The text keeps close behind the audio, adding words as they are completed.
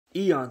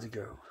eons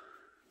ago.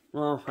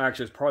 Well,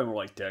 actually, it's probably more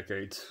like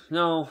decades.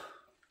 No,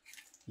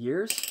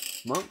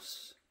 years,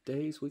 months,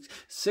 days, weeks,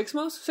 6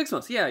 months. 6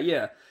 months.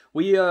 Yeah.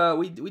 We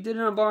did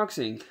an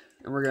unboxing,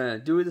 and we're gonna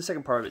do the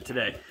second part of it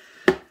today.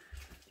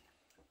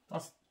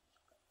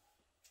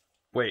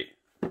 Wait.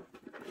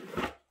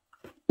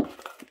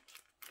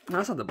 No,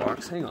 that's not the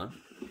box. Hang on.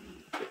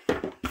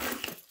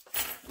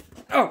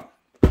 Oh,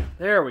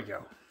 there we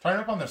go. Turn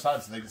it up on their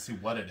side so they can see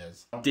what it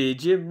is.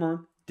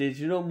 Digimon,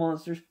 digital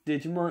monsters,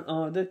 Digimon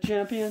are the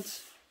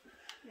champions.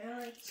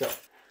 Really? So,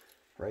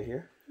 right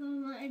here, What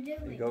am I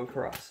doing? we go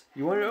across.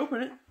 You want to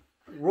open it?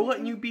 We're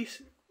letting you be.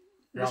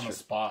 You're on the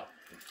spot.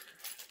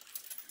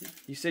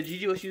 You said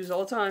Gigi lets you use it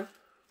all the time.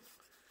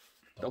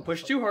 Don't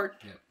push too hard.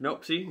 Yeah.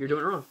 Nope, see, you're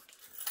doing it wrong.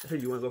 I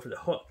think you want to go for the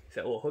hook. See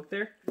that little hook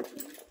there?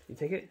 You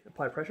take it,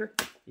 apply pressure.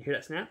 You hear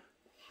that snap?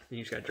 And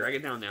you just gotta drag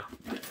it down now.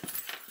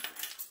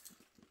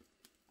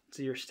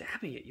 So you're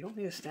stabbing it. You don't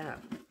need to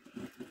stab.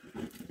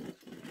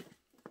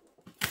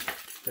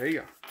 There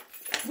you go.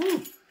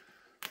 Woo!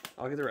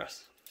 I'll get the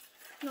rest.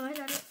 No, I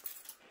got it.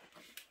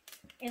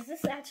 Is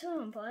this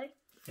actually on play?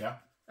 Yeah.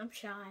 I'm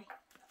shy.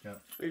 Yeah.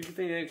 You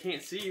think they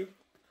can't see you?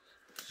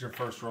 It's your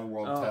first real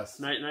world test.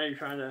 Now you're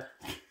trying to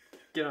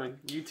get on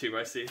YouTube,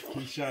 I see.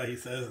 He's shy, he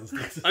says.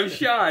 I'm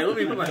shy. Let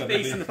me put my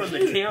face in front of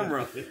the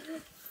camera.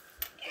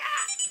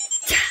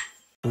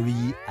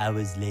 3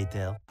 hours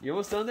later. You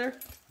almost done there?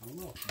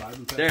 I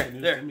don't know.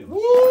 There.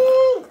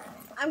 Woo!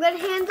 I'm gonna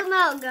hand them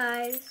out,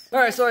 guys.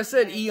 Alright, so I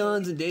said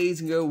eons and days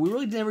ago, we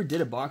really never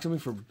did a box opening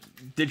for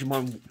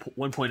Digimon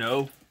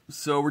 1.0,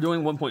 so we're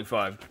doing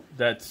 1.5.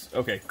 That's,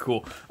 okay,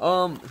 cool.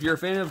 If you're a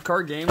fan of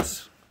card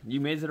games, you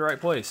made it to the right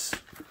place.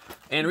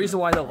 And the reason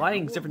why the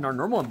lighting is different than our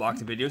normal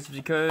unboxing videos is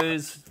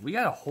because we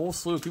got a whole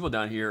slew of people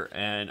down here,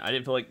 and I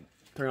didn't feel like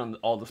turning on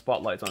all the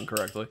spotlights on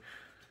correctly.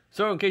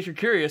 So, in case you're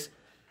curious,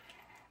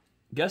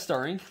 guest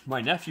starring my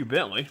nephew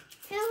Bentley.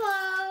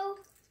 Hello.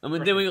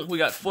 And then we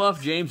got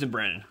Fluff, James, and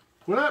Brandon.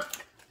 What up?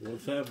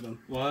 What's happening?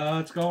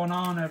 What's going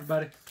on,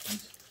 everybody?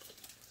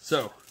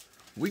 So,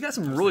 we got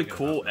some really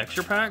cool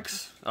extra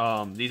packs.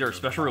 These are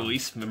special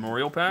release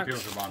memorial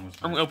packs. I'm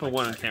gonna open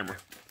one on camera.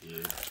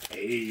 Yeah.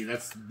 Hey,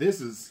 this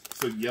is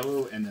so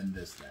yellow and then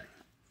this deck.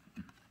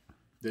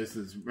 This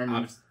is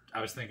remember.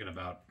 I was thinking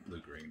about blue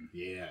green.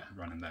 Yeah,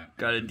 running that.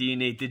 Got a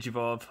DNA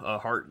Digivolve,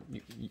 Heart,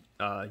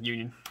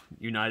 Union,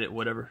 United,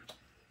 whatever.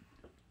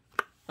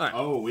 All right.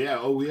 Oh yeah.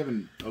 Oh, we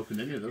haven't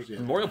opened any of those yet.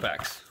 Memorial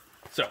packs.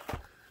 So,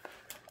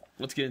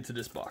 let's get into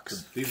this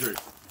box. These are.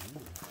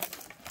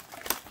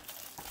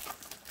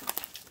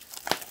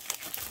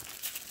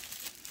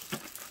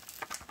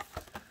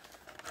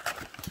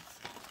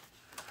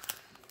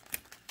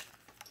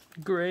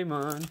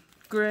 Greymon.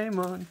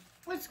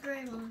 What's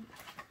Greymon?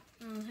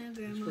 I don't have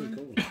It's pretty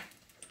Greymon. cool.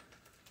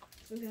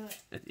 We got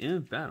At the end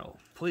of battle,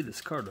 play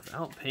this card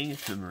without paying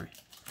its memory.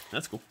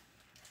 That's cool.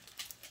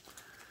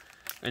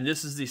 And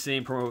this is the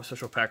same promo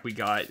special pack we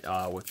got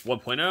with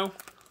 1.0,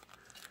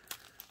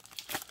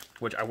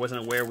 which I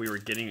wasn't aware we were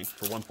getting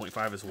for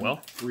 1.5 as well.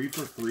 3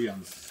 for 3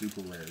 on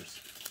super rares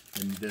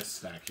in this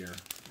stack here.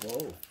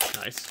 Whoa.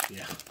 Nice.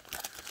 Yeah.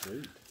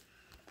 Sweet.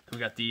 We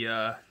got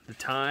the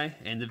Tai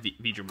and the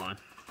Digimon.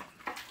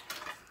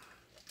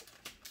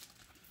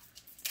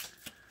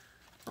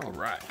 All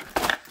right.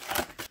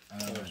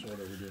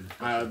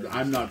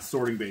 I'm not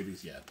sorting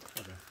babies yet.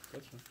 Okay,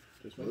 that's fine.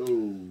 Just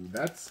Oh,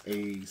 that's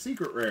a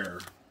secret rare.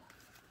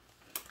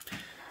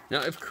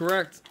 Now, if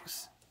correct,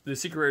 the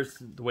secret rares,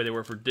 the way they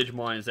work for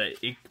Digimon is that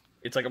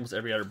it's like almost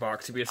every other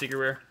box to be a secret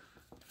rare.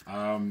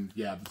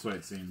 Yeah, that's what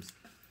it seems.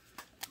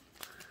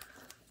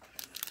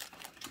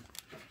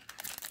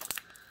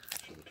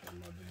 Should have turned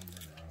my damn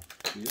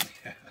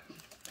ringer off.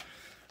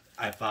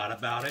 I thought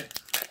about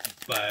it,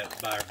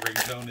 but my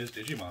ringtone is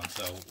Digimon,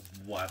 so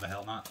why the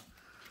hell not?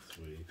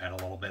 Sweet. Add a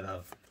little bit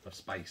of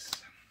spice.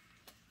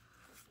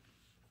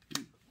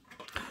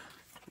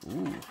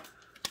 Ooh.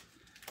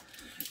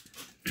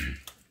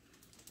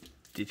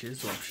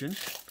 Digisorption.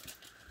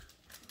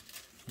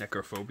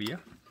 Necrophobia.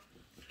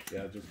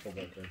 Yeah, just pull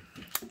back there.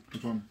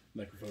 Which one?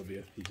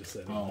 Necrophobia. He just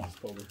said it. Oh.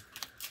 Just pulled it.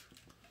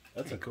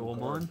 That's a Cool cool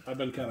card. one. I've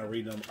been kind of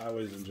reading them. I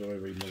always enjoy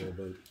reading a little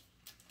bit.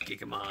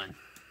 Digimon.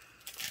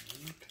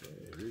 Okay,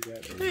 we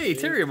got a Hey,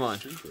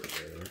 Terriermon.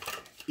 secret rare.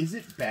 Is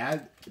it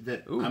bad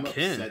that Ooh, I'm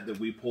Ken. upset that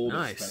we pulled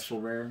Nice. a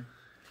special rare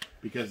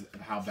because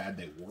of how bad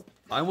they warp?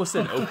 I almost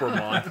said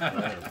Oprahmon.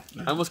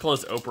 I almost called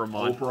this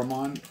Oprahmon.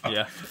 Oprahmon?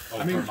 Yeah.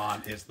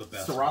 Oprahmon is the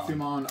best.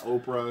 Seraphimon,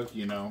 Oprah,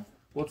 you know,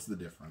 what's the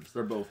difference?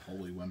 They're both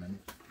holy women.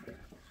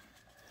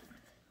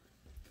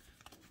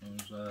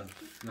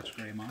 That's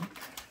Greymon.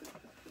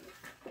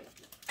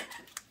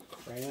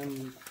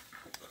 Grand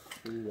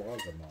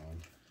Kuwagamon.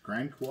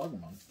 Grand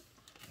Kuwagamon.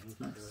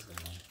 Nice.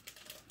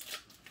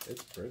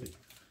 It's pretty.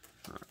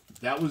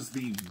 That was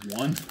the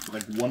one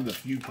of the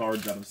few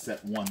cards out of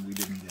set 1 we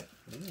didn't get.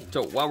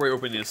 So while we're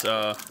opening this,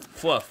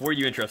 Fluff, what are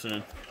you interested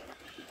in?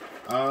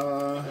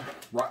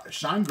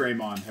 Shine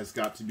Greymon has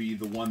got to be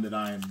the one that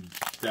I'm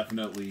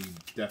definitely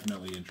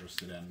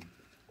interested in.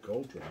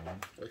 Gold Dragon.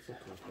 That's a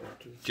cool card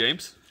too.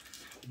 James?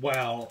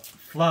 Well,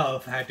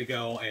 Fluff had to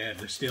go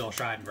and steal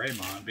Shine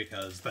Greymon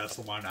because that's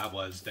the one I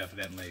was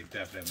definitely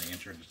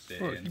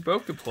interested Well, you in.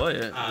 both could play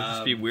it. It'd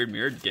just be weird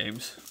mirrored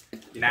games.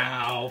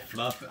 Now,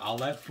 Fluff, I'll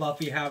let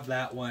Fluffy have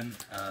that one.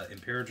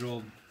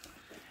 Imperial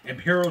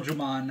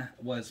Jumon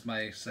was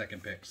my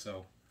second pick,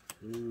 so.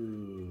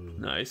 Ooh.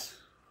 Nice.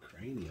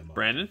 Cranium.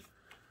 Brandon?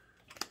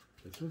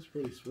 This one's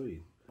pretty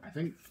sweet. I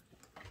think.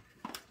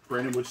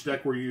 Brandon, which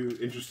deck were you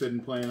interested in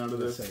playing out of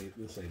this?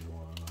 This ain't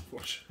one,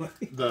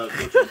 unfortunately.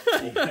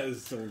 Which He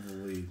has some of the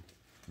lead.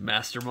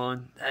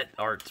 Mastermon? That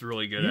art's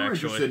really good, you were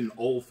actually. interested in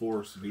Old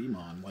Force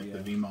VMon, like the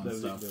VMon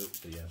stuff.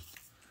 Yeah.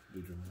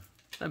 Digimon.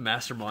 That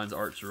Mastermind's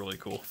art's really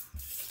cool.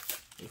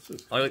 This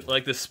is I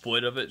like the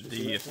split of it.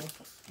 See The that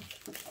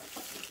one?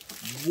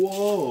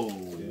 Whoa!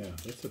 Yeah,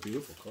 that's a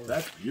beautiful card.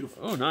 That's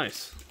beautiful. oh,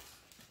 nice.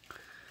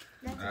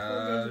 That's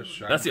a cool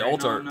Shine That's the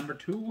alt Greymon art. number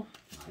 2.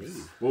 Really?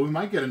 Well, we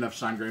might get enough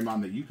Shine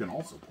Greymon that you can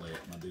also play it,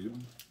 my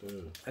dude.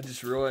 Dude. I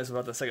just realized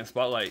about the second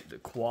spotlight, the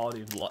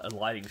quality of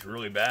lighting is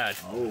really bad.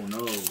 Oh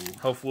no!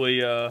 Hopefully,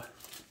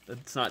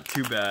 it's not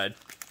too bad.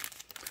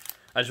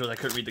 I just realized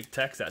I couldn't read the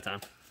text that time.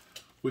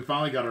 We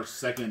finally got our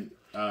second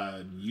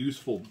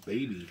useful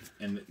baby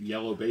and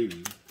yellow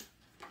baby.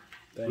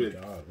 Thank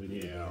God. We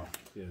need Yeah.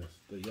 Yes,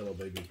 the yellow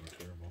babies were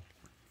terrible.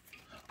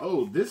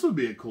 Oh, this would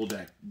be a cool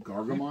deck.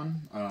 Gargamon.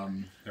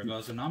 There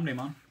goes an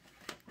Omnimon.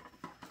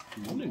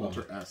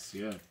 Ultra S,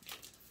 yeah.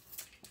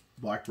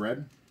 Black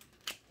red.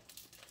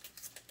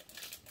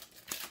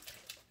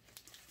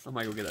 I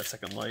might go get that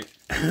second light.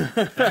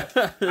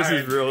 This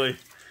is really...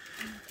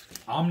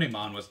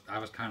 Omnimon was, I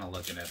was kind of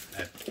looking at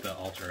the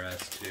Ultra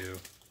S too.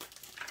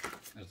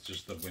 It's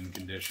just the win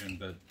condition,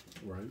 but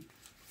Right?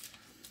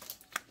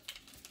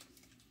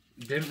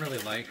 didn't really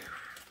like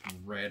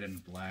red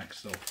and black,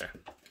 so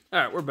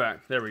Alright, we're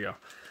back. There we go.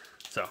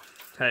 So,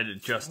 had to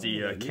adjust the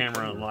yeah, new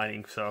camera and camera.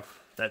 lighting, so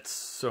that's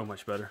so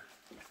much better.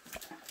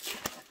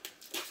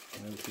 I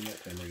haven't seen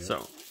that camera yet.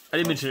 So, I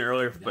didn't mention it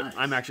earlier, but nice.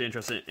 I'm actually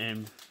interested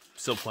in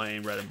still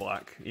playing red and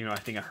black. You know, I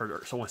think I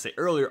heard someone say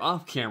earlier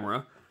off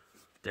camera,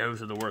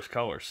 those are the worst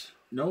colors.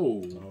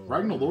 No,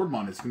 Ragnar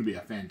Lordmon is going to be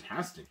a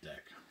fantastic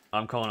deck.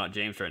 I'm calling out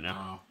James right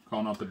now.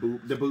 Calling out the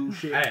boo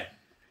shit. hey,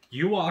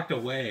 you walked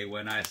away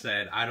when I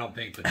said I don't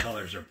think the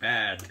colors are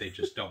bad. They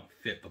just don't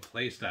fit the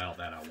playstyle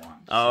that I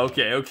want. Oh,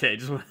 okay.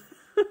 Just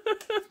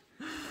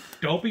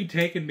Don't be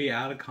taking me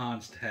out of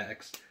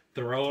context,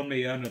 throwing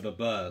me under the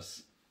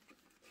bus.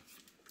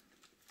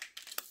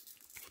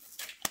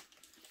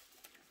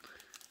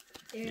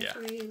 Yeah.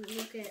 If we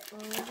look at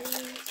all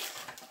these.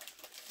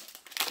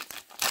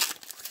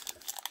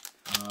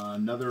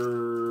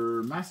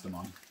 Another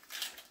Mastamon.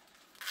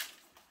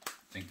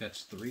 I think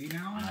that's 3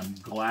 now. I'm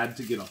glad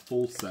to get a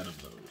full set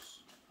of those.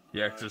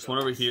 yeah, 'cause there's one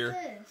over here.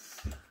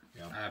 This.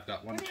 I've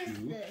got 1, What is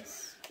 2.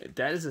 this?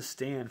 That is a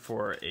stand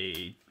for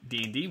a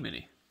D&D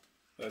mini.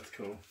 That's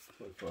cool.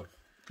 Look, fuck.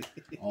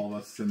 All of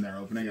us in there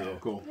opening. Oh,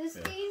 cool. This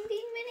D&D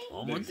mini?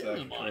 Oh Big my sack of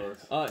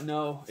goodness. cards.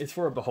 No, it's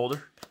for a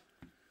beholder.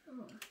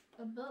 Oh,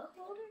 a butt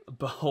holder? A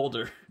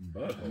beholder.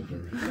 Butt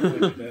holder.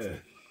 Look at that.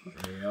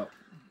 Yep.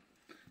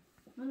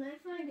 When I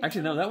find it.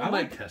 Actually, no, that I one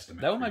like might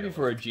Testament. that one might be yellow.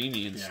 for a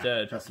genie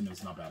instead. Yeah,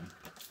 Testament's not bad.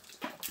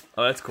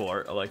 Oh, that's cool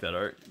art. I like that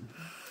art.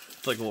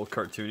 It's like a little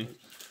cartoony.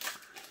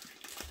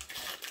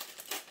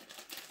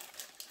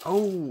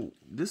 Oh,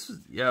 this is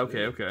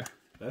okay.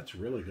 That's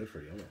really good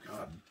for yellow.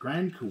 God,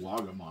 Grand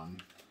Kuwagamon.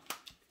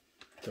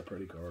 It's a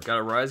pretty card. Got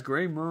a Rise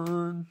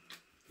Greymon.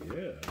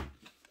 Yeah.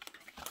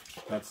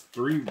 That's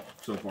 3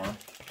 so far.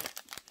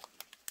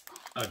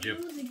 Oh,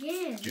 Jim. Lose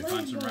again. Did you What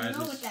find is some going on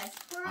rises? with that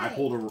sprite? I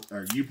pulled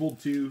or you pulled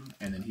 2,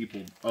 and then he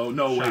pulled. Oh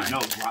no, wait,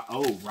 Shine.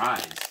 no.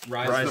 Rise.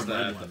 Rise Rise is the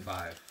red the one.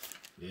 5.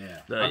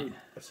 Yeah, The-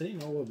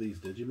 Seeing all of these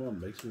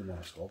Digimon makes me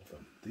want to sculpt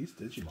them. These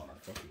Digimon are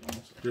fucking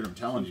awesome. dude, I'm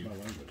telling Excuse you.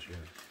 my language, yeah.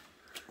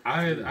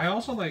 I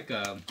also like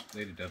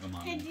Lady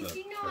Devimon. Hey, did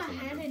you know I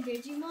had a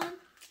Digimon?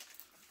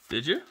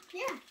 Did you?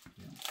 Yeah.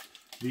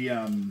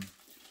 The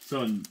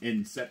so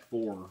in set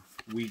 4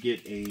 we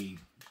get the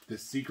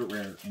secret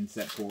rare in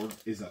set 4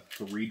 is a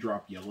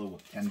 3-drop yellow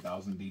with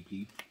 10,000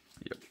 BP.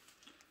 Yep.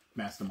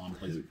 Mastamon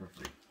plays it for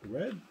free.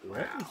 Red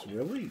is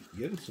really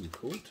getting some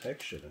cool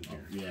tech shit in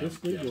here. yeah,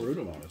 This new yeah.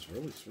 Garudamon is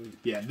really sweet.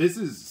 Yeah, this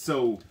is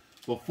so.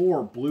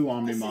 Before Blue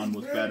Omnimon is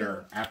was brutal.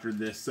 better. After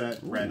this set,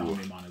 Red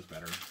Omnimon is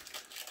better.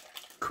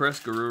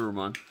 Crest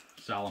Garurumon.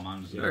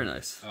 Salamon's Very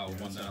nice.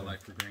 one that I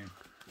like for green.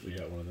 We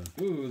got one of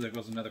them. Ooh, there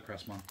goes another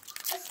Crestmon.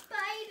 A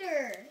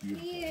spider.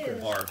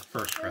 Ew. Or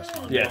first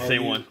Crestmon. Yeah,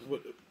 same one.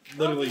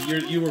 Literally,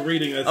 you were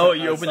reading it. Oh,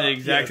 you opened it at the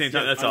exact same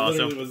time? That's I awesome.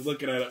 literally was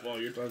looking at it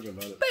while you're talking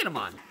about it.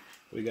 Betamon.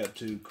 We got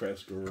 2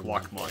 Crest Garudamon.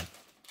 Walkmon.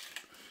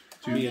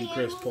 Me and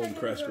Chris pulled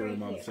Crest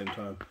Garudamon at the same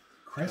time.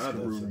 Crest God,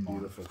 that's a Garurumon.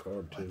 beautiful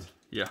card, too.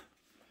 Yeah.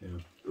 Yeah.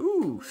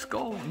 Ooh,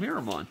 Skull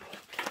Miramon.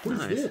 Who's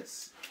Nice.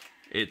 this?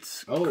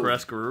 It's Oh.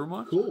 Crest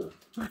Garurumon. Cool.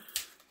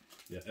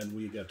 Yeah, and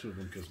we got 2 of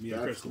them because me and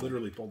That's Chris cool.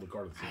 literally pulled the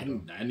card at the I same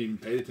time. hadn't even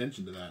paid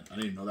attention to that. I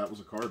didn't even know that was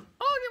a card.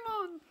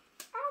 Agumon.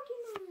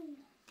 Pokemon.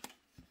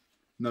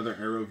 Another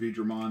Arrow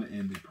Vidramon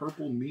and the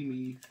purple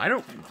Mimi. I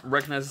don't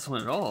recognize this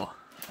one at all.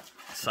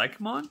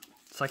 Psychemon?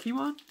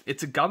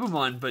 It's a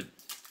Gabumon, but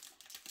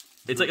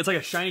it's like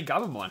a shiny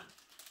Gabumon.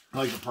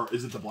 Like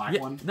is it the black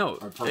one? No,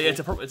 Or purple?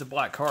 it's a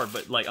black card,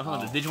 but like I'm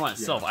talking about the Digimon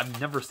itself. yeah. I've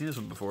never seen this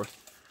one before.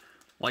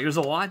 Like there's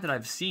a lot that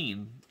I've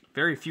seen,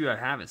 very few I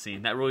haven't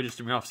seen. That really just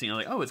threw me off. Seeing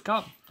like, oh, it's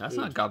that's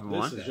not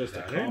Gabumon. This is just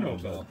a I didn't know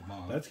common. about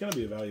them. That's gonna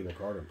be a valuable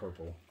card in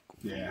purple.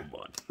 Yeah.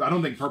 Gabumon. I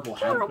don't think purple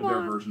had their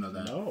Salamon. version of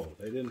that. No,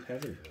 they didn't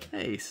have it.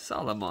 Hey,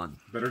 Salamon,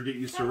 Better get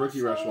used to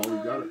Rookie Rush while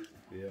we've got it.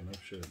 Yeah, no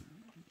shit.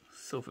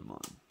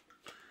 Sylphimon.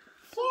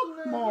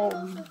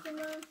 Mom.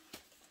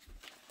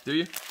 Do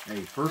you?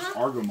 Hey, first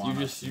Argomon.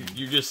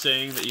 You're just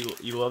saying that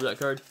you love that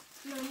card?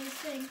 No, I'm just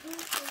saying,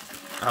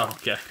 Oh,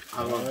 okay.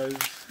 I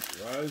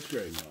love Rise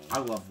Greymon. I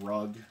love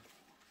Rug.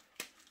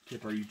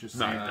 Kip, are you just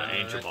Not saying the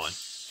Angel Mon.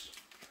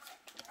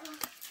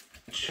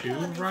 Two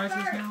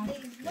rises now?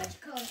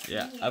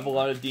 Yeah, I have a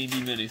lot of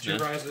D&D minis, Two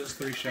man. rises,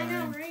 3 I know,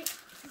 shine. right?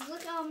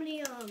 Look how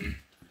many,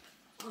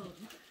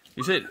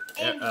 You said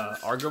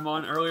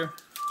Argomon earlier?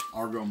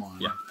 Argomon?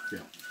 Yeah.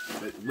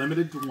 But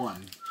limited to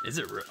 1. Is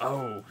it?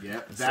 Oh,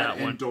 Yeah, it's that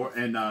one.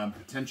 and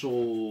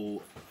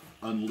potential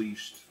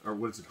unleashed, or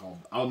what is it called?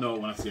 I'll know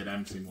it when I see it. I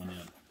haven't seen one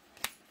yet.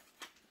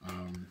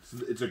 So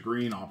it's a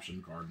green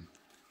option card.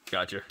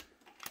 Gotcha.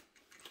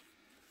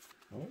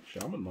 Oh,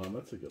 Shamanmon,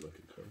 that's a good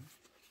looking card.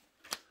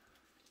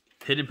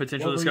 Hidden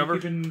potential What were you discover.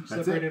 keeping That's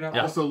separated it. out?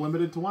 Yeah. Also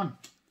limited to 1.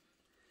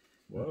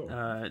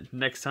 Whoa.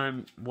 Next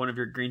time one of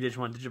your green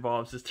Digimon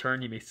Digivolves is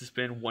turned, you may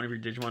suspend one of your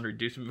Digimon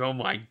reduced. Oh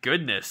my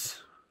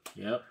goodness.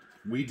 Yep.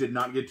 We did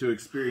not get to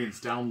experience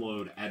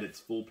download at its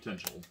full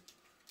potential.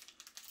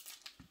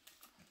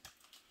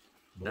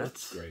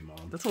 That's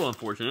Greymon. That's a little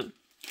unfortunate.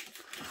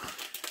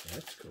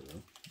 That's cool.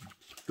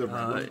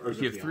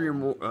 If you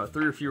have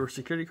three or fewer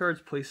security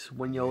cards, place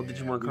one yellow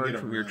Digimon we card get a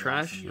from your really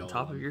trash awesome on yellow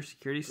top of one. your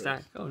security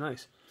stack. Oh,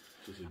 nice.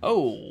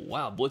 Oh,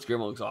 wow. Blitz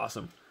Greymon looks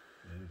awesome.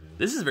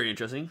 This is very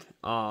interesting.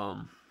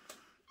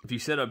 If you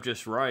set up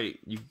just right,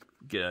 you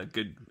get a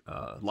good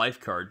life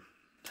card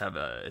to have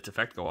its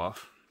effect go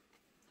off.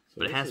 So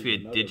But it this has to be a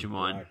is another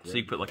Digimon, black so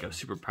you put like a Greymon.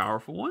 super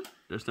powerful one.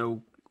 There's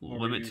no were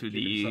limit you to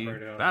keeping the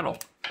separated out? battle.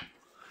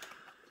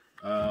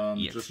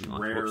 Just you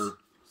want- rare, whoops.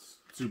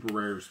 super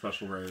rares,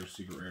 special rares,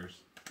 secret rares,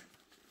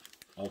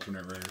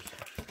 alternate rares.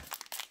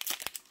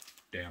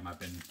 Damn, I've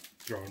been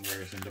throwing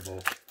rares into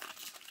both.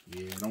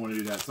 Yeah, I don't want to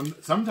do that.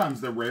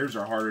 Sometimes the rares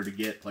are harder to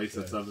get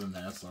places other than the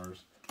SRs.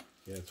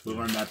 Yeah, it's We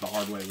weird. learned that the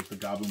hard way with the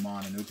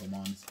Gabumon and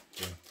Upamons.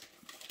 Yeah.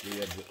 We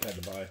had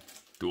to buy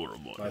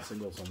Doraemon.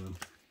 singles on them.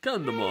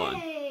 Gundamon.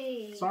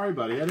 Hey! Sorry,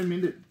 buddy. I didn't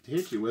mean to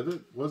hit you with it.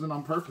 It wasn't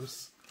on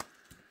purpose.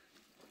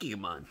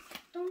 Gigamon.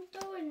 Don't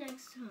do it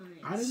next time.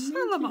 I didn't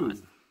mean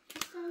Salamon. to.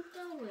 Don't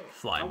do it.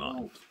 I Flymon.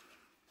 won't.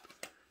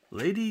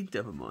 Lady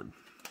Devimon.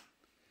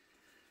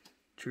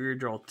 Trigger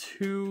draw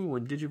 2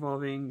 when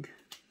digivolving.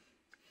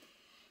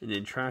 And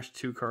then trash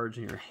 2 cards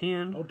in your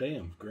hand. Oh,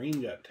 damn.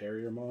 Green got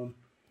Terriermon.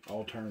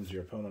 All turns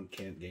your opponent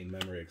can't gain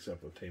memory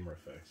except with tamer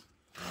effects.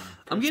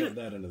 I'm Chris getting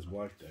had that in his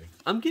black deck.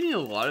 I'm getting a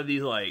lot of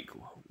these like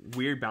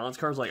weird balance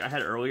cards like I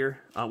had earlier.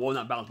 Well,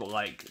 not balance, but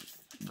like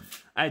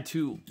I had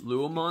 2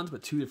 Luamons,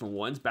 but 2 different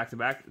ones back to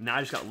back. Now I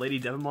just got Lady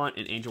Devimon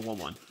and Angel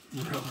Womon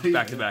Really?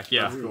 back to back.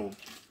 Yeah. That's cool.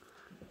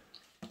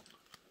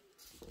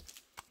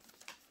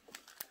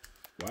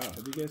 Wow,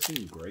 have you guys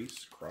seen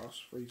Grace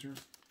Cross Freezer?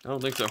 I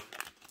don't think so.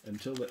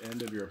 Until the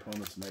end of your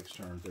opponent's next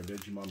turn, their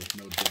Digimon with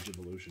no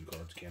Digivolution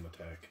cards can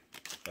attack.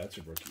 That's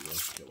a rookie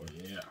rush killer.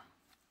 Yeah.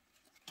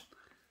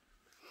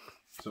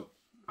 So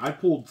I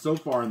pulled so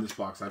far in this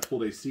box. I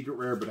pulled a secret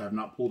rare, but I have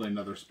not pulled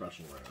another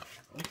special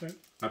rare. Okay.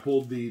 I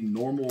pulled the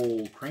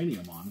normal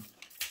Craniumon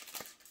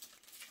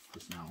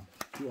just now.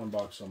 You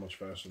unbox so much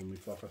faster than me.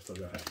 Fuck, I still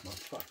got half my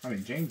fuck. I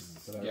mean, James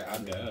is. But I- Yeah,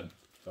 I'm dead.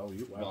 Oh,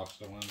 you wow. Box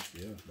to one.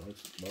 Yeah,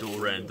 both.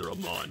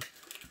 Durandramon.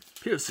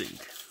 Piercing.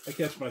 I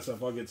catch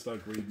myself. I'll get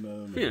stuck reading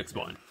them. and Phoenix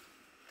Mon.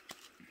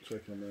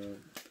 Checking them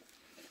out.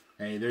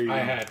 Hey, there you I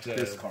go. had to-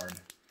 This card.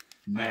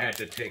 I had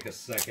to take a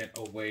second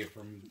away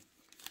from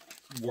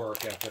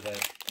work after that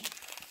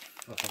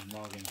fucking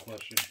login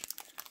question.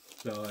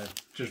 So I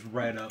just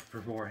read up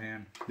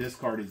beforehand. This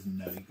card is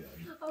nutty good.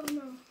 Oh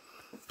no.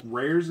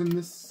 Rares in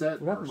this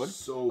set What happened, are bud?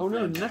 so Oh no,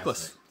 fantastic.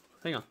 necklace.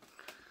 Hang on.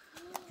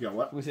 You got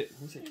what? Let me see it.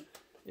 Let me see it.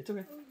 It's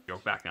okay. Go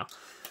back now.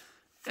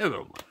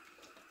 Eggomon.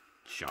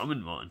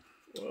 Shamanmon.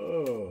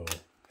 Whoa.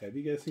 Have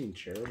you guys seen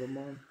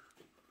Cherubimon?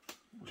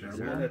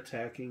 When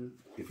attacking,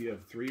 if you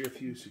have 3 or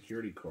few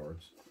security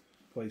cards,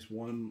 place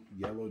 1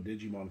 yellow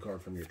Digimon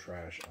card from your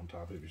trash on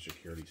top of your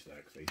security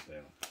stack face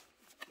down.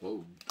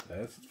 Whoa,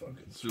 That's fucking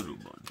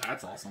Zurumon.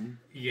 that's awesome.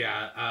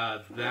 Yeah,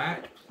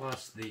 that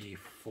plus the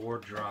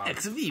 4-drop.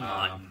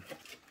 XVmon.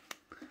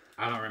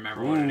 I don't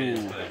remember what it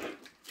is, but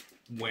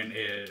when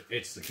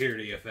its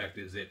security effect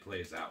is, it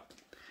plays out.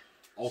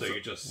 Also, So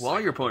you just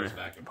While your cycle opponent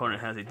those back and forth.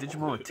 has a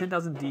Digimon with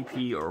 10,000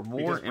 DP or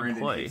more because in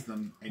Brandon play, hates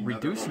them, another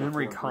reduce level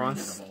memory 4 Brandon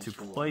costs evolves to to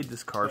play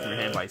this card from your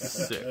hand by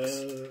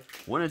 6.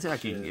 When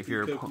attacking, if you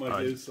your cooked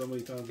my goose so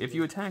many times. if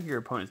you attack your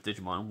opponent's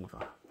Digimon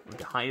with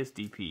the highest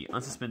DP,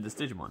 unsuspend this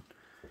Digimon.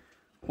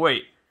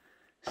 Wait,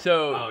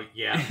 So Oh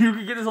yeah. you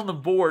can get this on the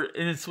board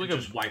and then swing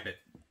Just wipe it.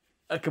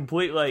 a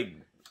complete like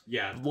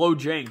Yeah. low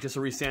jank just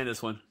to restand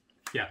this one.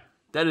 Yeah.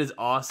 That is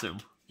awesome.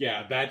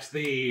 Yeah, that's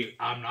the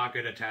I'm not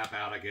gonna tap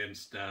out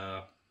against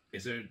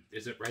is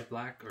it red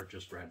black or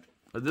just red?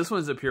 But this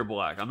one's a pure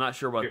black. I'm not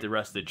sure about the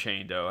rest of the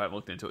chain though. I haven't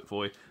looked into it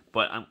fully.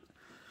 But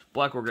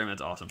Black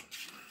Wargreym's awesome.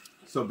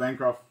 So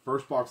Bancroft,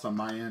 first box on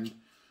my end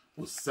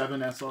was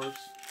 7 SRs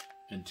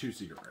and 2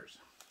 secret rares.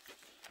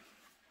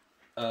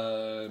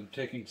 I'm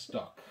taking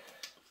stock.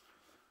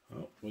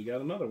 Oh, we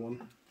got another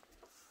one.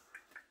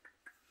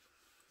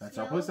 That's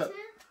our playset.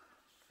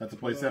 That's a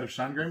playset of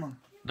Shine Greymon.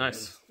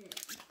 Nice.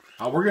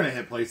 We're gonna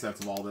hit playsets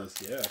of all this.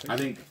 Yeah, I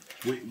think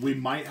we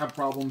might have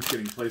problems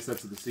getting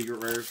playsets of the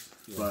secret rares,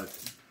 but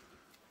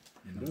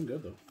Doing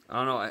good though. I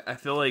don't know. I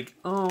feel like,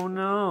 oh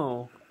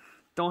no,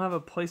 don't have a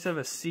playset of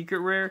a secret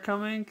rare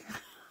coming.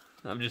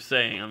 I'm just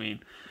saying. I mean,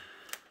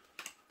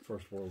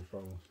 First world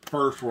problems.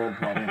 first world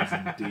problems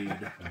indeed.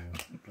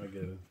 I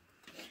get it.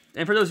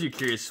 and for those of you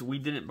curious, we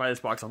didn't buy this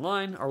box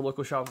online. Our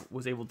local shop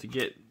was able to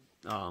get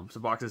some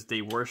boxes.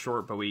 They were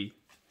short, but we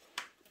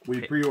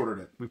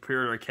pre-ordered it.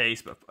 pre-ordered a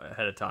case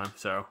ahead of time.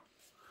 So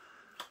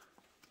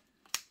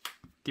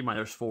keep in mind,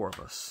 there's 4 of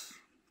us.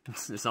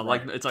 It's not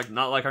like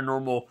not like our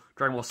normal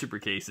Dragon Ball Super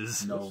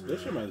cases. No,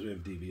 This reminds me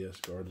of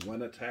DBS cards.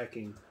 When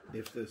attacking,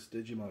 if this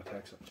Digimon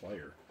attacks a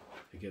player,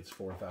 it gets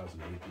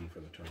 4,000 AP for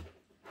the turn.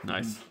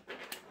 Nice.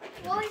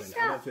 Why is I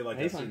don't that? feel like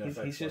He's I've seen fine. He's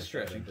effects just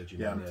like that in stretching.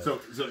 yeah. Digimon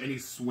yet. So any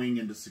swing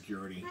into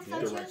security I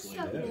thought you directly.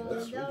 sucked, Yeah, though.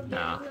 that's That would be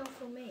Nah. no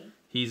for me.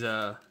 He's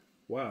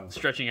Wow.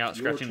 stretching out,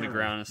 Your scratching the turn.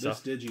 ground and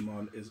stuff. This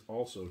Digimon is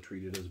also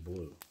treated as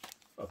blue.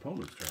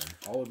 Opponent's turn.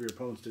 All of your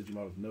opponent's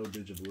Digimon with no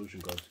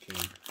Digivolution cards can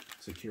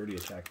security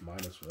attack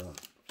 -1.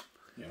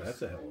 Yes.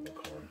 That's a hell of a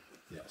card.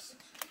 Yes.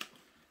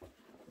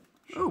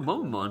 Oh,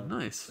 Momon,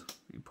 nice.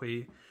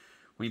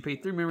 When you pay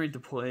 3 memory to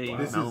play Wow.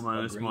 This is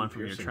Malamanus a Mon from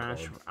your piercing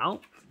trash card.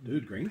 out,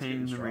 Dude, green's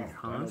Paying getting memory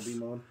strong. cost. Dino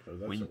Demon? Oh,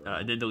 that's when a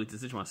rare. then delete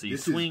this Digimon. So you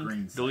This is swing,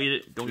 green's delete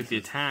it, don't This get the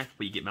is attack,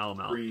 but you get Mallow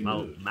green.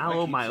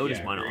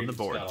 Myotismon on the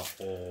board. Got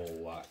a whole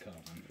lot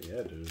coming.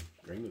 Yeah, dude.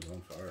 Green is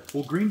on fire.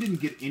 Well, Green didn't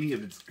get any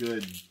of its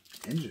good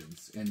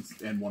engines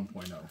in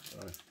 1.0.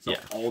 So Yeah.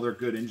 all their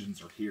good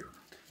engines are here.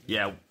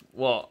 Yeah,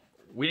 well,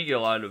 we didn't get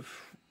a lot of.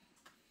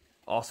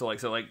 Also,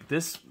 like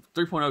this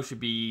 3.0 should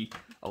be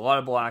a lot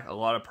of black, a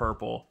lot of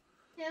purple,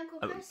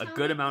 a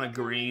good amount of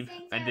green,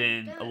 and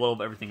then a little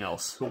of everything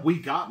else. But we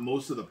got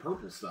most of the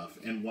purple stuff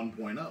in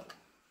 1.0.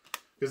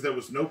 Because there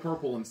was no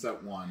purple in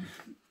set 1.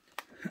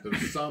 There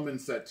was some in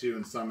set 2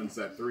 and some in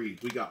set 3.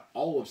 We got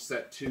all of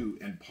set 2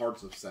 and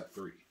parts of set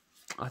 3.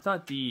 I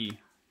thought the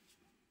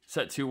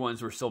set 2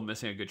 ones were still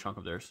missing a good chunk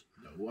of theirs.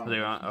 No, I don't They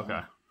think are so.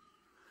 okay.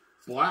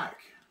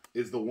 Black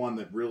is the one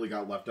that really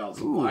got left out.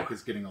 So Ooh. black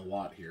is getting a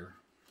lot here.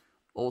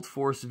 Old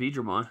Force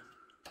Vidramon.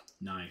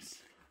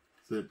 Nice.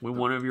 So When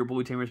one of your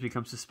blue tamers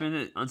becomes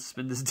suspended,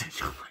 unsuspend this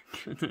Digimon. Oh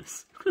my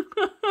goodness.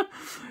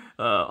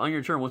 On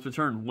your turn, once per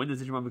turn, when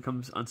this Digimon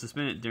becomes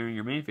unsuspended during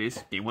your main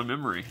phase, gain 1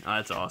 memory. Ah,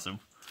 that's awesome.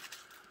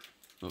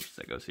 Oops,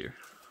 that goes here.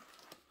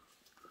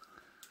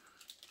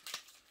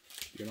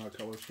 You're not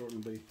color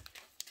sorting, B?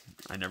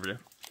 I never do.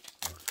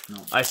 No.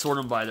 I sort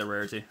them by their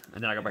rarity,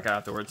 and then I go back out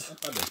afterwards.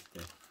 I did.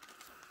 Yeah.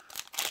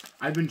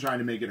 I've been trying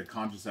to make it a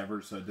conscious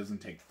effort so it doesn't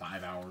take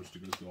 5 hours to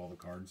go through all the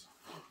cards.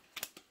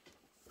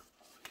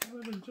 I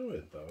would enjoy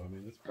it, though. I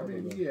mean, it's I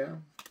probably... mean, yeah.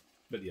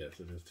 But yes,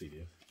 it is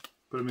tedious.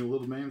 But I mean,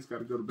 little man's got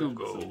to go to bed,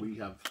 Go. so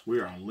we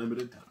are on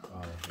limited time.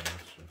 Oh, yeah,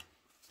 that's true.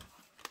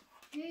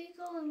 Here you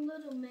go,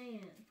 little man.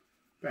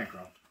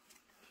 Bancroft.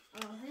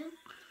 Oh,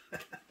 him?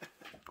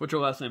 What's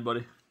your last name,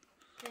 buddy?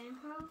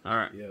 Bancroft? All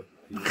right. Yep.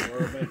 He's a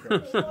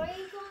bankrupt. Why are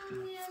you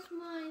calling me as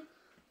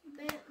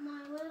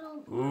my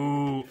little...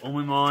 Ooh,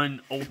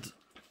 Omimon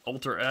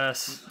Alter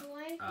S.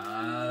 Why are you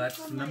calling me That's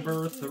for my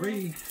number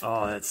 3.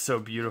 Oh, that's so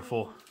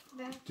beautiful.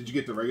 Did you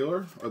get the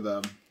regular or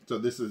the? So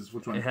this is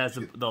which one? It has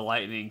did you get? the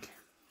lightning.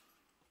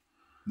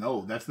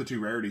 No, that's the 2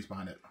 rarities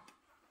behind it.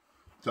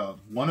 So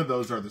one of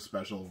those are the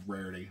special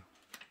rarity.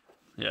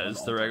 Yeah,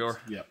 it's the regular.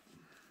 Yep.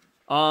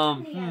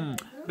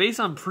 Based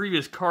on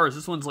previous cards,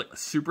 this one's like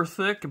super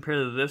thick compared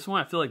to this one.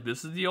 I feel like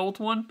this is the old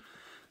one.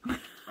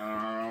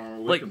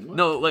 Like,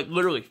 no, like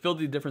literally, feel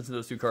the difference in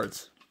those 2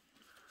 cards.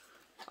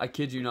 I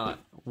kid you not.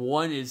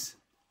 One is,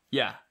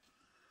 yeah,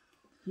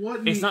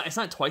 What? it's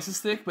not twice as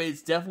thick, but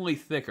it's definitely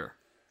thicker.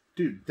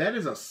 Dude, that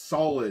is a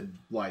solid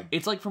like.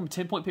 It's like from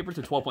 10-point paper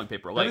to 12-point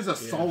paper. That Like, is a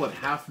solid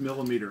 ½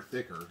 millimeter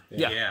thicker.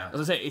 yeah. As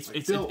I say, it's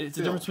Phil, the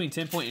difference between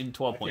 10-point and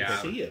 12-point I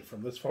paper. can see it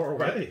from this far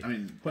away. I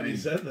mean, when you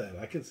said that,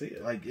 I can see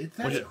it. like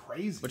that's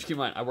crazy. But keep in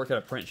mind, I work at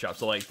a print shop,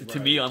 so like to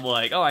me, I'm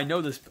like, oh, I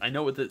know this. I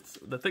know what the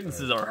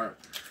thicknesses are. Right.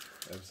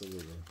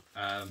 Absolutely.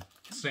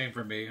 Same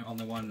for me.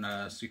 Only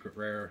one secret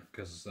rare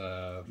because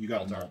You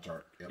got an alt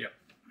art. Yep.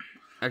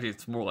 Actually,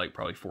 it's more like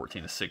probably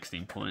 14 to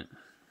 16 point.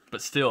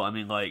 But still, I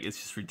mean, like, it's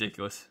just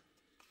ridiculous.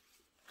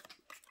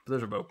 But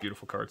those are both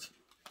beautiful cards.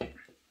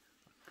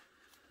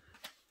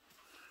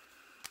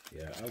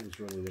 Yeah, I was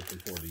really looking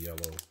forward to yellow.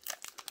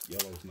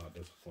 Yellow's not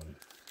disappointing.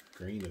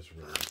 Green is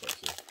really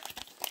impressive.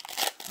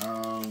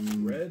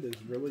 Red is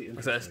really I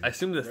interesting.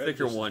 assume the Red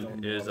thicker just one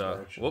don't go is in a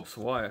direction. whoops,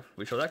 why?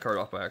 We showed that card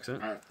off by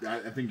accident.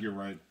 I think you're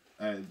right.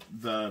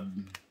 The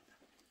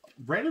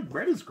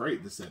red is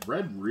great. This set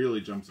red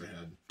really jumps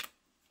ahead.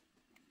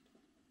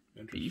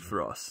 Interesting.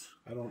 Bifrost.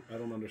 I don't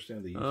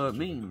understand the usage of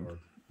mean. the card.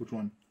 Which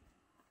one?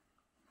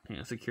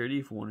 Yeah, security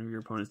if one of your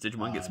opponent's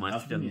Digimon gets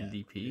minus nothing 2000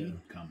 yet. DP.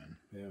 Coming.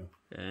 Yeah.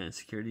 And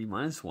security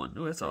 -1.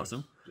 Oh, that's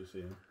awesome. Just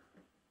seeing.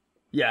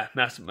 Yeah,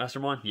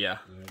 Mastermon. Yeah.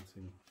 Yeah, I've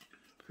seen.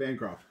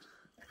 Bancroft.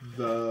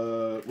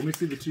 Let me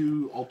see the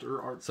two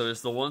alter art. So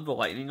there's the one with the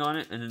lightning on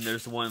it, and then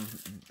there's the one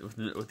with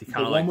the The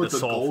kind of one like with the the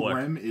soul gold flick.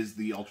 rim is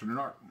the alternate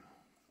art.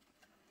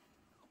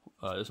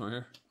 This one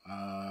here.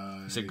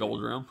 You Is it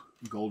gold rim?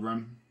 Gold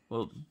rim.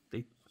 Well,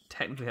 they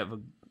technically have a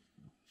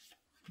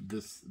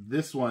This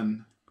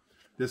one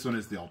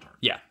is the alter art.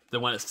 yeah, the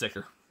one that's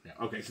thicker. Yeah.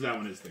 Okay, so that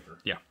one is thicker.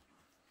 Yeah.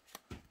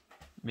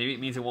 Maybe it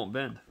means it won't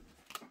bend.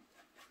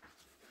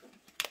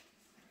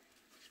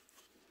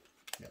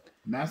 Yeah.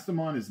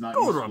 Mastamon is not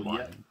Gold useful rim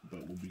yet, line.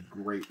 but will be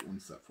great when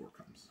set 4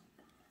 comes.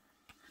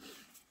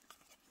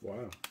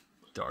 Wow.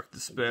 Dark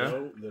Despair.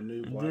 Joe, the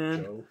new Black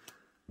then- Joe,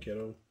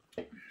 kiddo.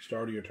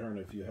 Start of your turn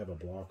if you have a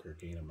block or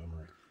gain a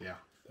memory. Yeah.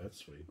 That's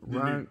sweet.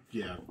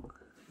 Yeah.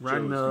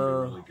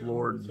 Ragnar really good.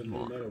 Lord It's a new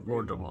metal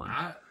Lord grade. Demon.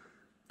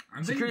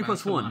 I'm Security thinking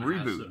 +1 Mastermind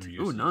has reboot. some Ooh,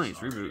 uses nice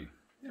already. reboot.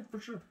 Yeah, for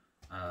sure.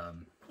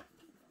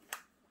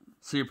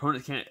 So your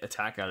opponent can't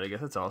attack at it. I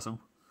guess that's awesome.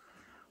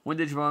 When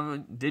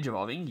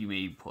digivolving, you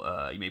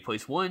may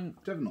place one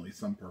Definitely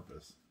some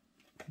purpose.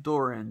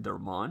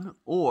 Dorandermon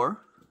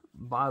or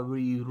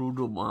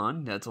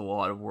Barirudamon. That's a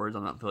lot of words.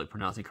 I'm not feel like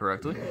pronouncing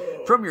correctly.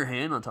 From your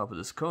hand on top of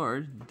this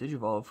card,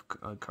 digivolve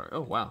card.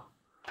 Oh wow!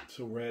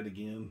 So red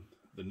again.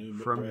 The new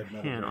From red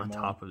metal hand on Greymon.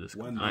 top of this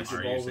When nice.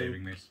 Are you digivolving,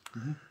 saving these?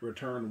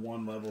 return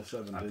one level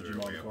 7 I threw away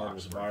Digimon a card box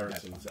with of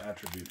virus and its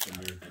attributes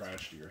from your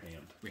trash to your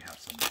hand. We have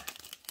some.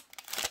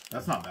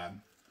 That's not bad.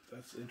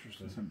 That's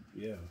interesting.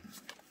 Yeah.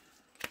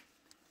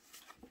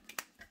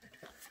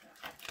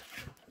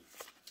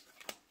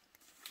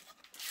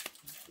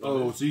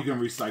 Oh, so you can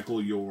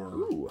recycle your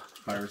Ooh.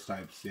 virus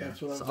types. Yeah.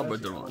 That's what I was Sabadon.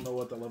 asking. I don't know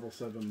what the level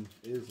 7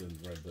 is in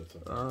red. That's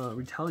okay.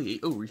 Retaliate.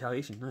 Oh,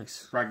 retaliation.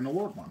 Nice. Ragnar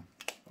Lord one.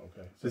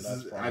 Okay. So This that's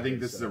is. probably I think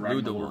this is a seven. Ragnar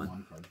Ludo Lord one.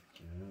 one card.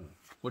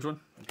 Which one?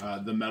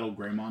 The Metal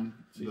Greymon.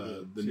 See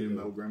The the- new see the-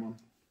 Metal Greymon.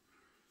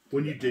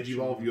 When you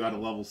digivolve, you add a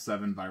level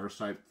 7 virus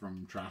type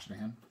from trash to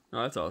hand.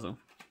 Oh, that's awesome.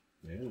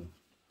 Yeah.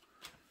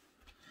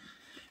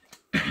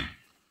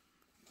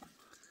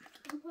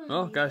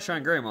 Oh, got a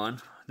Shine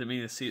Greymon. Didn't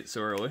mean to see it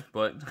so early,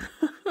 but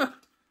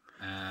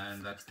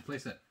And that's the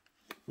playset.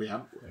 We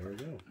have. There we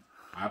go.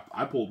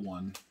 I pulled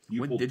one.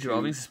 You when pulled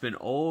digivolving, two. suspend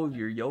all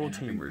your yellow and I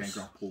think chambers.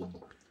 Bancroft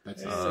pulled.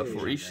 That's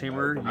For each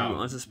chamber you Oh,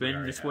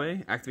 unsuspend this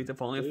way, activate the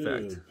following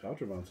effect. Dude,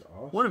 Paltravon's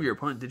awesome. One of your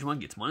opponent Digimon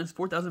gets minus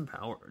 4,000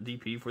 power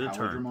DP for the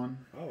turn. Paladramon.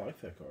 I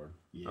like that card.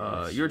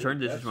 Yes. Your turn,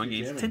 That's Digimon your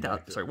gains jamming 10,000.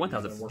 factor. Sorry, He's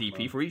 1,000 been working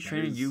DP on. for each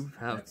trainer is- you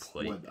have that's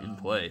played what, in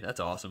play. That's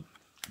awesome.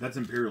 That's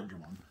Imperial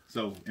Dramon.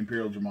 So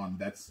Imperial Dramon,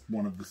 that's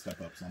one of the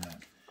step ups on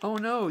that. Oh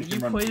no, You you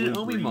can run played an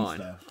blue-green Omimon.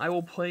 stuff. I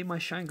will play my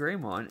Shine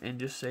Greymon and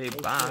just say Oh,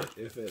 bye.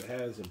 shit. If it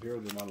has Imperial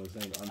Demon on its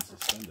name,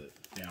 unsuspend it.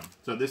 Yeah.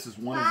 So this is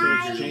one of So the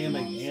it's Imperial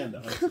jamming Dramons. and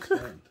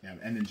unsuspend. Yeah,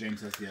 and then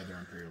James has the other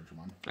Imperial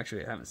Dramon.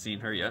 Actually, I haven't seen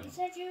her yet. You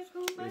said you was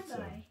going It's a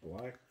bye-bye.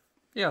 black.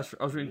 Yeah,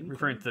 I was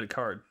referring to the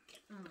card.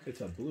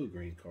 It's a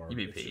blue-green card. You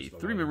may It's pay just the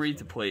 3 white memory is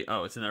to funny. play.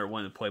 Oh, it's another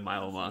one to play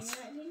Milo You're Moss. not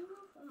getting off?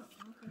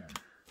 Oh, okay.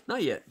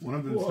 Not yet. One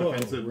of them's Whoa,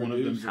 defensive, one of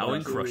them's reduce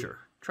Howling aggressive. Crusher.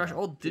 Trash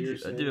all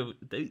Pearson.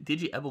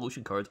 Digi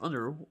Evolution cards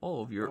under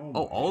all of your Oh my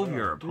all of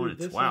your God. Dude,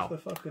 opponents. this Wow. has the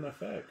fucking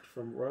effect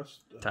from Rust.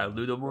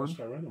 Tyludomon? Rust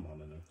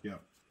Tyrannomon in there. Yeah.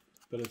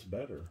 But it's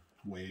better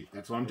Wait,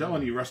 that's what I'm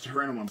telling you.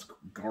 Restaurantmon's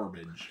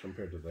garbage.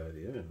 compared to that,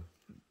 yeah.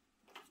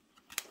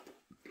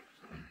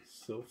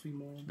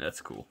 Sylphimon?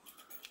 That's cool.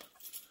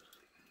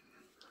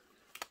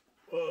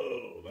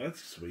 Whoa,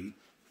 that's sweet.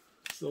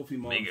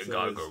 Sylphimon Mega says,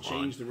 Gargomon.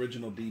 change the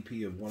original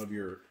DP of one of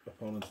your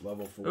opponent's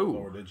level 4 Ooh.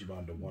 lower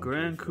Digimon to 1.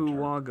 Grand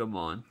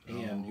Kuwagamon.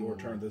 And your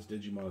turn, this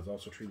Digimon is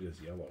also treated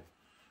as yellow.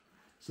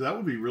 So that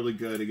would be really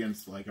good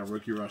against like a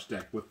Rookie Rush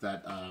deck with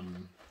that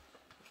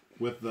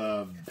with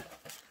the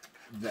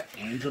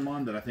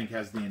Angemon that I think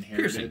has the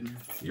inherited.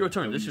 Piercing. Your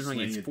turn. That This when is you running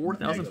swing against it,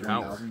 4,000 negative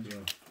power. 1,000. Yeah.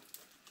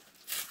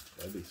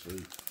 That'd be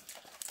sweet.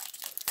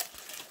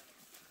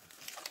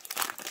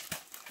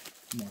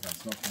 Come on, guys,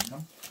 smoke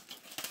come.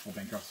 While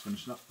Bancroft's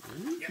finishing up.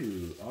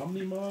 Ooh,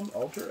 Omnimon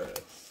Ultra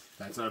S.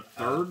 That's our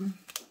third.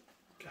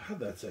 God,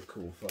 that's a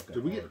cool fucking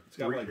Did we art. get It's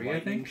got like three, I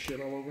lightning think?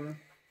 shit all over it.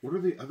 What are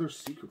the other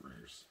secret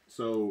rares?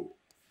 So,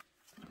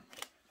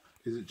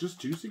 is it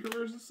just 2 secret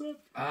rares this set?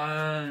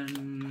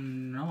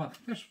 No, I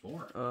think there's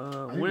 4. think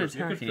When you could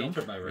attacking,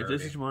 filter by if rarity.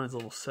 this Digimon is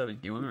level 7,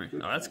 gain 1 memory. Oh,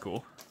 that's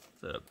cool.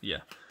 So, yeah.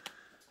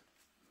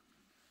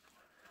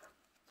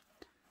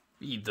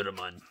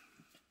 Vidramon.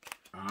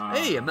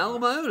 Hey, a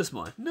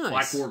Malamyotismon. Nice.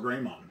 Black War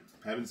Greymon.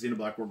 I haven't seen a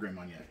Black War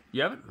Greymon yet.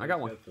 You haven't? I got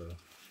one. Got the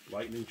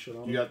lightning shit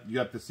on You it.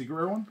 got the secret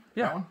rare one?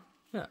 Yeah. That one?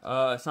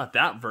 Yeah. It's not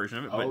that version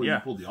of it, but Oh, yeah.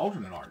 you pulled the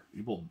alternate art.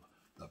 You pulled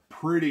The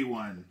pretty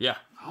one. Yeah.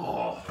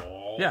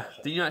 Oh. Yeah.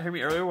 Did you not hear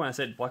me earlier when I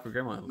said Black with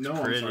Greymon? No, I'm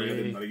sorry, I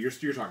didn't. Buddy.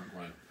 You're talking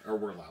quiet, or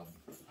we're loud.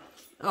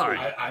 All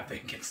right. I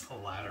think it's the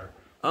latter.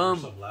 We're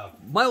so loud.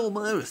 My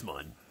oldest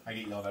mon. I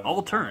get yelled at.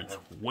 All turns.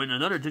 When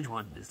another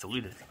Digimon is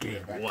deleted, gain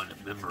one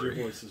Your memory.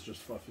 voice is just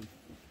fluffy.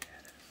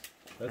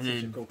 That's And such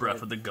a then cool Breath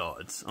card. of the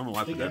Gods. I don't know why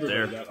I I put think that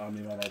there. everybody got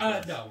Omnimon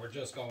all No, we're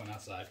just going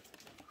outside.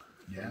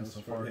 Yeah,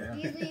 so far, yeah.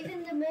 You leave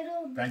in the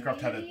middle of the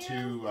Bankrupt had a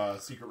video? 2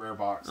 secret rare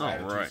box. Oh, I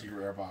had a 2 right. secret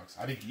rare box.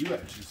 I think you had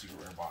a 2 secret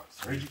rare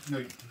box. Or did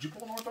you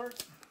pull North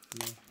Arts?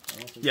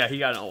 Yeah, he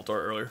got an alt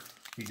art earlier.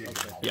 He did.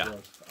 Okay. Get all Yeah.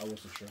 that. I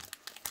wasn't sure.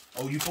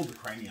 Oh, you pulled the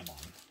Cranium on.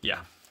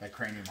 Yeah. That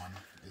Cranium on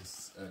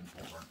is an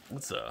over.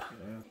 Let's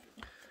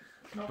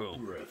Yeah.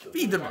 boom.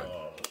 Feed them on.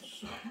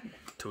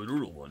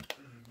 Totodilmon.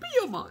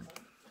 Biyomon.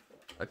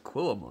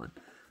 Aquilomon.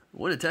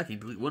 When attacking,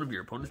 delete one of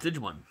your opponent's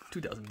Digimon.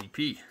 2000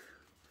 DP.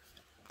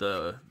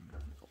 The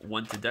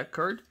 1 to deck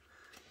card.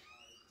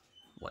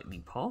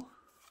 Lightning Paw.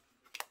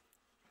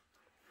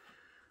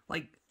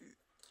 Like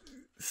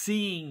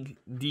seeing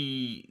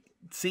the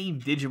same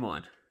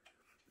Digimon,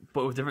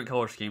 but with different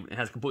color scheme, it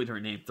has a completely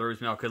different name.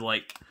 Throws me out because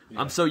like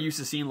I'm so used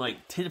to seeing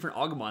like 10 different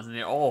Agumons and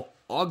they're all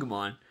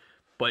Agumon,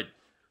 but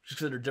just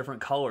because they're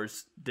different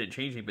colors didn't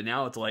change anything. But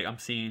now it's like I'm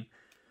seeing.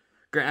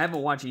 Grant, I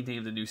haven't watched anything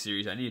of the new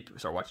series. I need to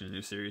start watching the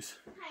new series.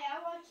 Hey, I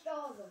watched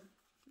all of them.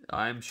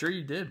 I'm sure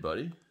you did,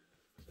 buddy.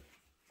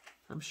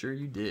 I'm sure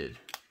you did.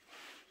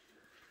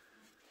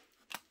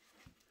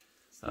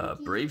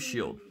 Brave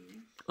Shield.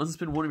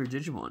 Unsuspend one of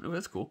your Digimon. Oh,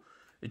 that's cool.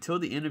 Until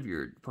the end of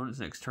your opponent's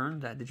next turn,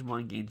 that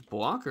Digimon gains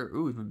blocker.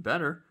 Ooh, even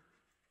better.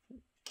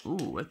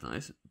 Ooh, that's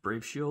nice.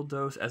 Brave Shield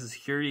dose. As a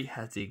security,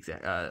 has the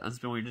exact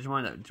unsuspend one of your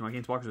Digimon. That Digimon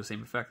gains blocker with the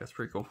same effect. That's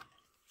pretty cool.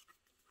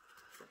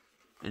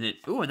 And then,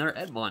 ooh, another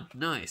Edmon.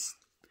 Nice.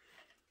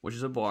 Which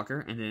is a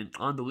blocker. And then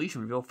on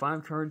deletion, reveal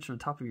 5 cards from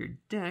the top of your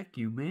deck.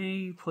 You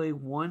may play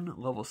 1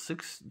 level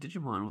 6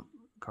 Digimon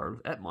card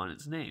with Edmon in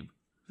its name.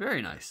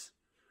 Very nice.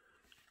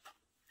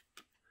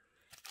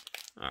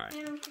 Alright.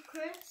 And Uncle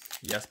Chris,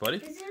 Yes, buddy?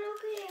 is it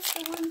okay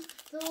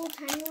if the little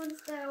tiny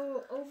ones that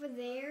are over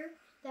there,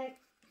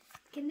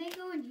 can they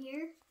go in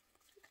here?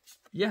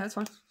 Yeah, that's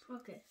fine.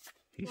 Okay.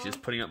 He's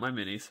just putting up my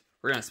minis.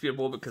 We're going to speed up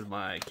a little bit because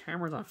my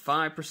camera's on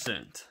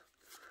 5%.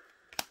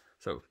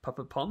 So,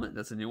 Puppet Palmet,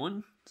 that's a new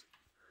one.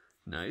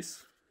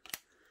 Nice.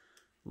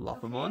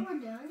 Lopamon. Okay, we're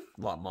done.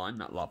 Lopmon,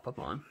 not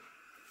Lopamon.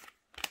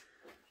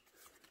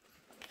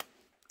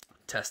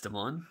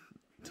 Testamon.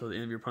 Until the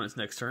end of your opponent's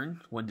next turn,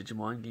 1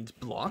 Digimon gains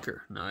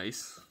blocker.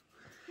 Nice.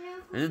 Hey,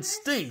 Uncle And then Chris?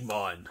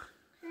 Stingmon.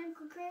 Hey,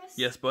 Uncle Chris?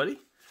 Yes, buddy?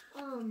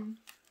 I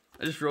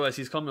I just realized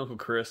he's called me Uncle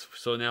Chris,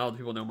 so now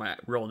people know my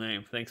real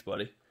name. Thanks,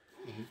 buddy.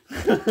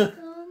 welcome.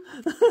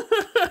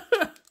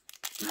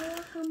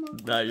 Welcome, Uncle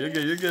Nah, you're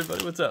good. You're good,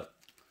 buddy. What's up?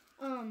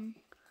 How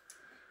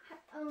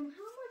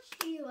much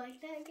do you like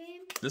that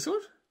game? This one?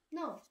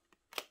 No.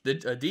 The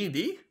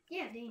D&D?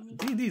 Yeah, Danny.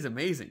 D&D is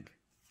amazing.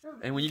 Oh.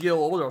 And when you get a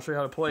little older, I'll show you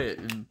how to play it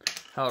and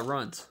how it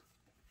runs.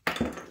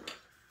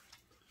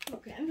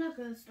 Okay, I'm not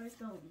gonna start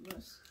going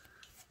this.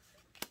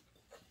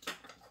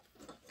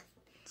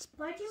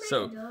 Why'd you make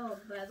So- a dog,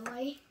 by the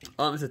way?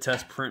 It's a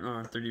test print on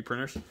our 3D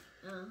printers.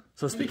 Oh.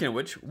 So speaking of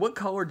which, what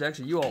color decks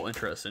are you all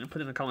interested in?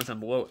 Put it in the comments down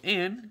below.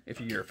 And if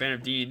you're a fan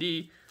of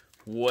D&D,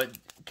 what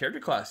character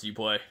class do you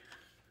play?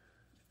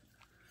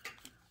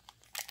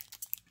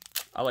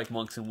 I like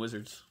monks and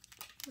wizards.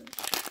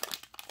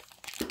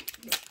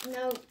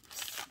 No,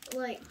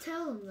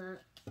 tell them that.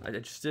 I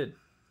just did.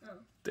 Oh.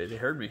 They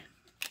heard me.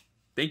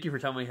 Thank you for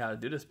telling me how to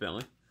do this,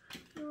 Bentley.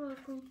 You're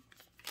welcome.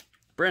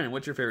 Brandon,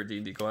 what's your favorite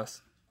D&D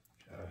class?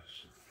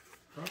 Gosh.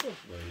 Probably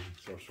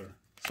Sorcerer.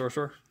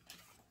 Sorcerer?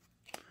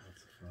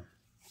 That's fun.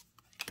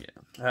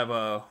 Yeah. I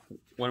have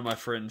one of my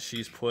friends,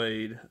 she's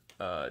played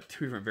 2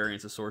 different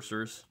variants of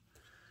Sorcerers.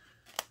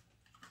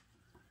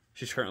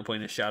 She's currently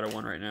playing a Shadow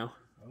one right now.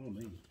 I don't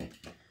mean.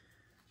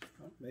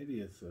 Well, maybe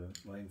it's a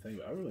lame thing,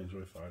 but I really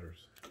enjoy fighters.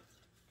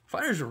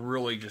 Fighters are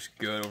really just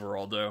good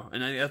overall, though.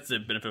 And I think that's the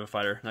benefit of a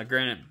fighter. Now,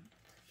 granted,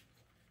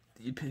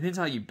 it depends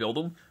how you build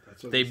them.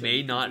 That's what They they say may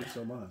you not can do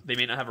so much. they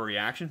may not have a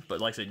reaction,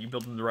 but like I said, you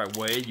build them the right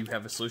way, you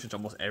have a solution to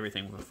almost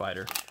everything with a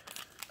fighter.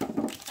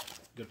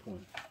 Good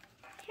point.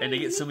 And they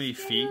Hey, get so many mix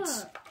it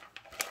feats. up.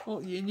 Well,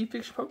 and you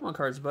pick your Pokemon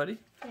cards, buddy.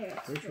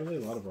 There. There's really a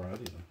lot of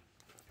variety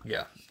though.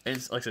 Yeah. And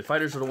it's, like I said,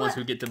 fighters are the ones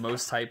who get the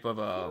most type of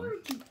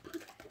Where'd you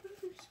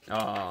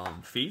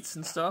put feats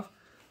and stuff.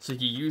 So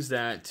you use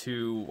that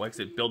to, like I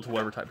said, build to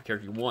whatever type of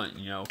character you want.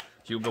 You know,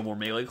 if you go more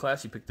melee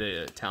class, you pick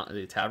the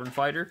Tavern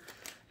Fighter.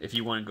 If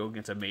you want to go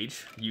against a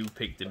mage, you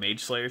pick the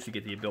Mage Slayer, so you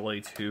get the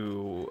ability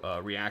to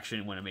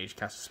reaction when a mage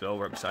casts a spell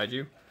right beside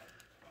you.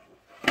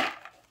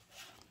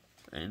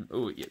 And,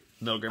 oh, yeah,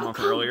 Metal Greymon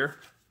from earlier.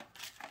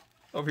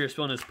 Over here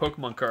spilling his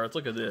Pokemon cards.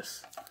 Look at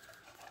this.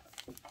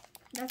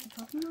 That's a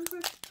Pokemon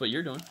card? That's what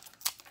you're doing.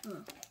 Oh.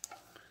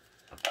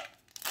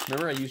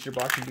 Remember I used your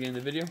box at the beginning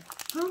of the video?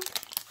 Huh?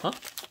 Huh?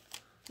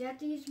 You have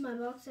to use my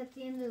box at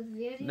the end of the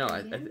video? No,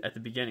 again? at the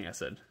beginning I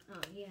said. Oh,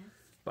 yeah.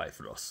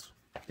 Bifrost.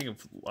 I think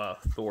of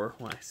Thor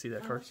when I see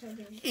that I card. wish I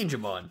didn't.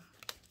 Angemon.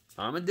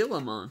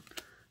 Armadillomon.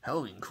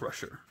 Halloween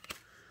Crusher.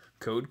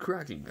 Code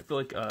cracking. I feel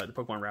like the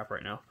Pokemon rap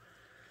right now.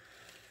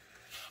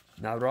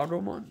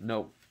 Narutomon?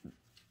 Nope.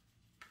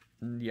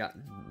 Yeah,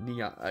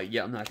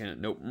 I'm not gonna.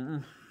 Nope.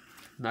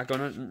 Not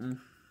gonna.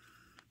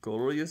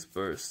 Glorious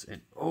Burst.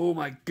 And oh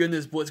my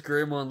goodness,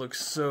 Blitzgreymon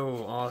looks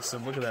so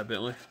awesome. Look at that,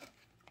 Bentley.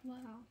 Wow.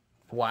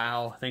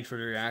 Wow. Thanks for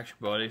the reaction,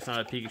 buddy. It's not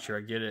a Pikachu,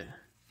 I get it.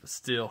 But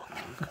still.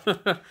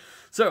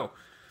 So,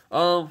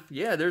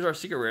 yeah, there's our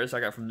secret rares I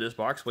got from this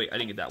box. Wait, I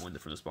didn't get that one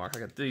from this box. I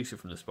got these two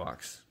from this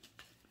box,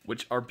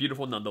 which are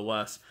beautiful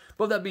nonetheless.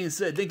 But with that being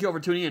said, thank you all for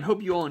tuning in.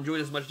 Hope you all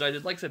enjoyed as much as I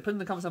did. Like I said, put in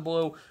the comments down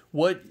below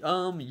what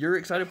you're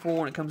excited for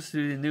when it comes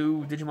to the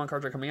new Digimon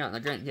cards that are coming out. Now,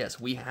 granted, yes,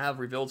 we have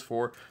reveals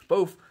for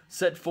both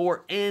Set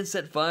 4 and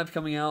Set 5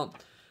 coming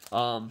out.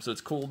 So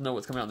it's cool to know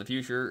what's coming out in the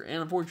future.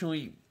 And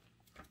unfortunately,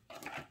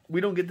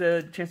 we don't get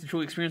the chance to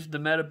truly experience the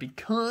meta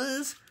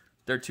because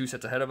they're 2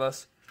 sets ahead of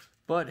us.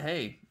 But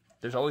hey,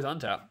 there's always on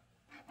tap.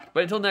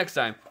 But until next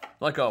time,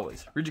 like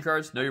always, read your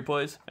cards, know your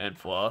plays, and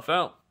fluff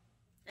out.